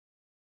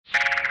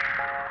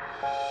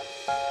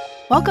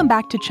Welcome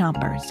back to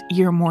Chompers,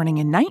 your morning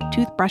and night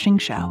toothbrushing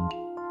show.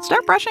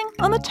 Start brushing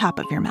on the top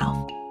of your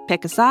mouth.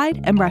 Pick a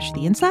side and brush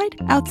the inside,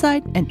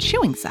 outside, and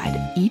chewing side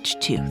of each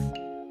tooth.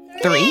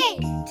 3,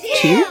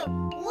 2,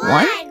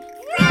 1,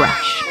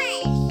 brush.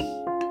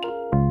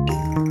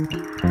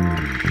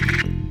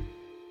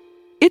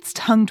 It's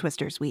Tongue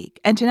Twisters Week,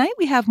 and tonight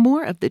we have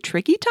more of the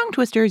tricky tongue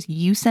twisters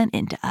you sent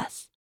in to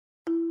us.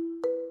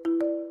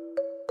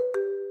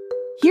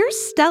 Here's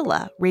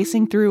Stella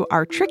racing through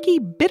our tricky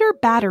bitter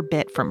batter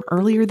bit from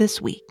earlier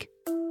this week.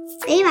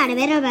 Bitty batter,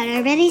 bitter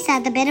butter, bitty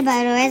said the bitter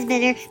butter is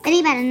bitter,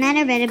 bitty batter,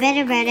 nutter,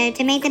 bitter butter,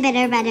 to make the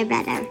bitter butter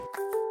better.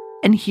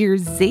 And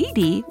here's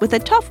Zadie with a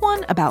tough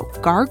one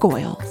about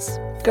gargoyles.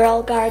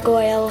 Girl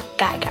gargoyle,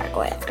 guy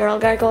gargoyle. Girl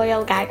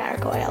gargoyle, guy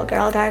gargoyle.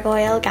 Girl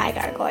gargoyle, guy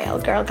gargoyle.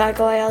 Girl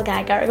gargoyle,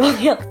 guy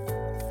gargoyle.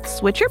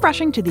 Switch your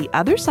brushing to the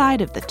other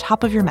side of the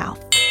top of your mouth.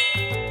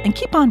 And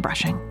keep on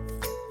brushing.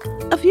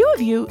 A few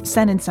of you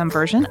sent in some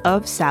version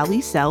of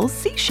Sally Sells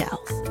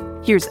Seashells.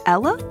 Here's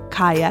Ella,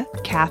 Kaia,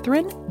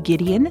 Catherine,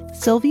 Gideon,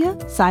 Sylvia,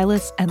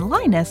 Silas, and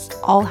Linus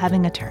all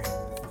having a turn.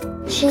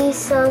 She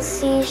sells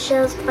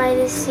seashells by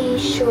the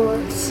seashore.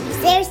 She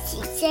sells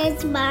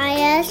seashells by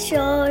the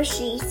shore.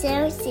 She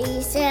sells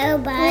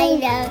seashells by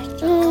the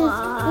shore.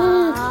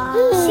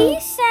 She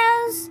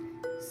sells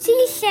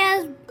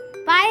seashells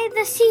by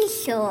the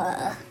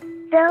seashore.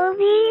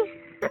 Zoby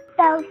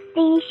sells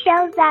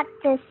seashells at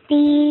the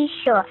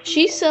seashore.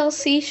 She sells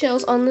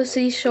seashells on the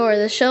seashore.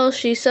 The shells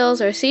she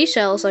sells are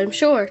seashells, I'm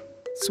sure.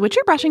 Switch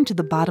your brushing to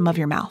the bottom of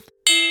your mouth.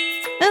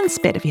 And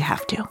spit if you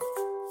have to.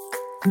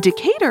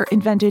 Decatur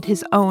invented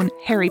his own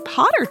Harry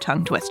Potter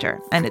tongue twister,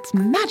 and it's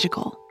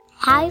magical.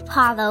 Harry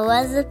Potter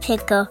was a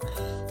pickle.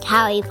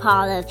 Harry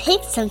Potter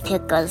picked some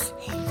pickles.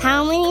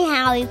 How many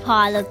Harry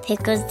Potter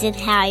pickles did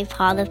Harry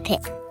Potter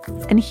pick?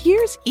 And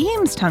here's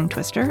Eames' tongue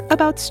twister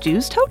about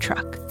Stu's tow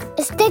truck.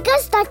 A sticker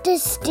stuck to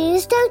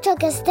Stu's tow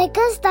truck. A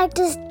sticker stuck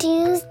to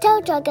Stu's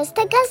tow truck. A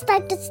sticker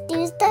stuck to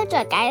Stu's tow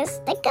truck. A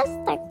sticker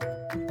stuck.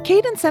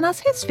 Kaiden sent us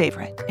his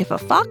favorite, if a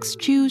fox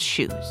chews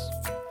shoes.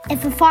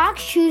 If a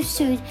fox chews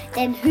shoes,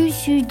 then whose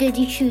shoes did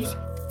he choose?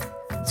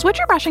 Switch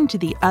your brushing to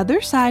the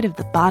other side of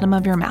the bottom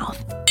of your mouth.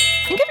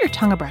 And give your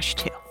tongue a brush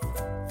too.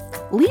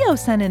 Leo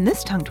sent in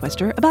this tongue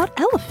twister about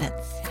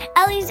elephants.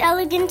 Ellie's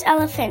elegant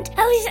elephant.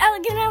 Ellie's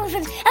elegant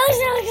elephant.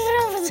 Ellie's elegant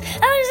elephant.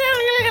 Ellie's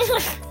elegant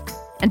elephant.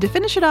 And to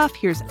finish it off,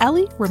 here's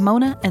Ellie,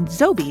 Ramona, and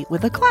Zoby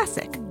with a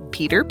classic,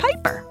 Peter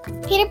Piper.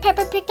 Peter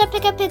Piper picked up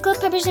pickled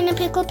peppers in a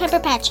pickled pepper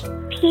patch.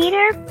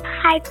 Peter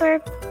Piper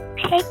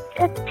picked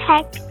a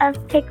peck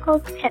of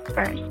pickled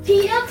peppers.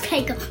 Peter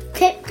Piper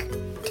picked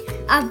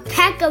a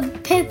peck of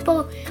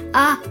pickled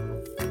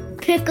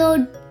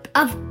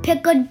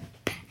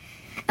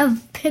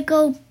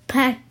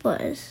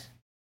peppers.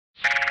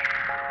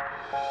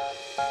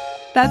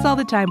 That's all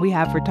the time we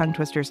have for tongue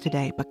twisters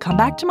today, but come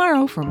back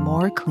tomorrow for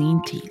more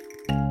clean teeth.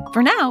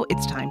 For now,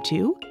 it's time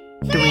to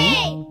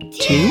 3,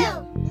 2,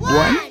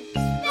 1,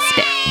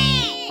 spit.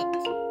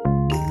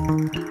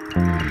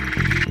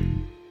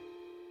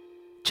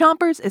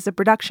 Chompers is a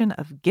production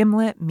of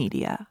Gimlet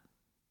Media.